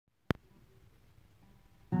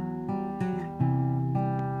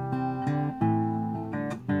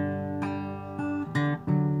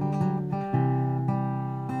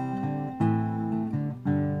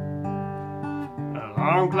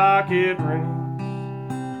alarm clock it rings,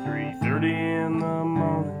 3:30 in the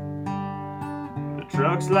morning. The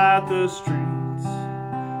trucks light the streets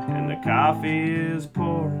and the coffee is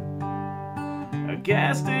pouring. A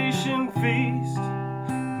gas station feast,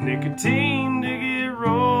 nicotine to get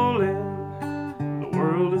rolling. The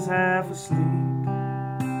world is half asleep,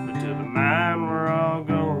 but to the mind we're all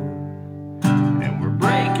going. And we're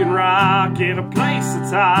breaking rock in a place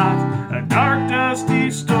that's hot, a dark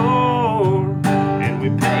dusty store. And we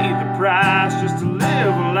pay the price just to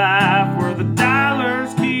live a life where the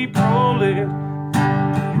dollars keep rolling.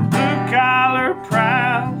 We're blue collar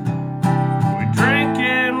proud, we drink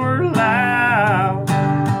and we're loud.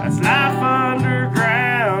 That's life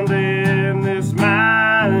underground in this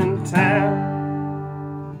mining town.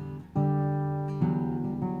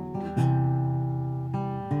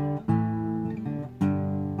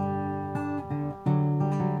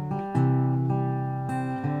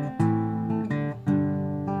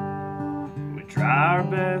 Try our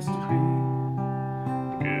best to be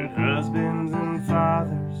good husbands and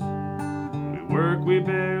fathers. We work, we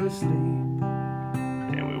barely sleep,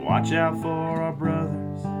 and we watch out for our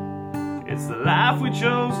brothers. It's the life we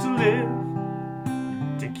chose to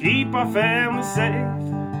live, to keep our family safe.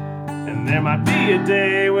 And there might be a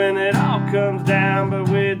day when it all comes down, but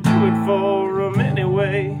we do it for them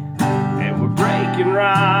anyway. And we're breaking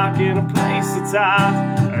rock in a place that's hot,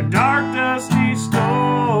 a dark dusty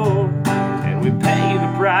store. We pay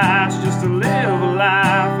the price just to live a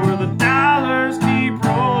life where the dollars keep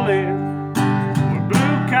rolling. We're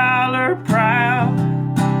blue collar proud,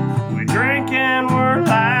 we drink and we're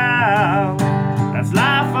loud. That's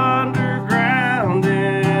life underground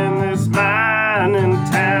in this mining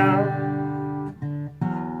town.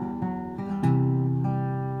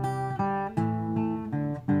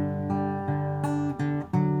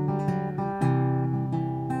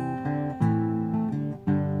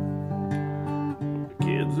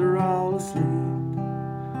 Kids are all asleep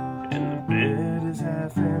and the bed is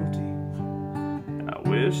half empty. I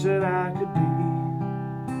wish that I could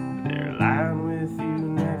be there lying with you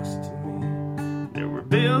next to me. There were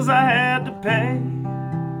bills I had to pay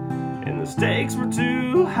and the stakes were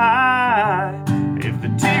too high. If the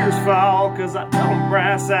tears fall, 'cause I don't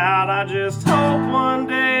brass out, I just hope one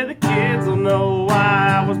day the kids will know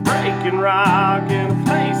why I was breaking rock in a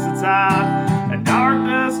place that's hot, a dark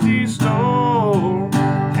dusty store.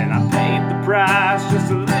 Price just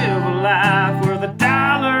to live a life where the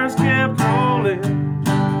dollars kept rolling.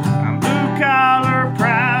 I'm blue collar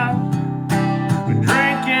proud, we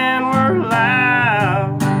drink and we're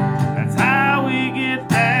loud. That's how we get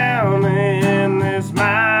down in this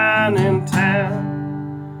mining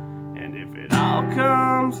town. And if it all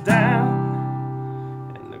comes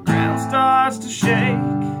down and the ground starts to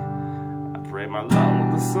shake, I pray my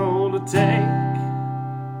lonely soul to take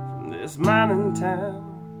from this mining town.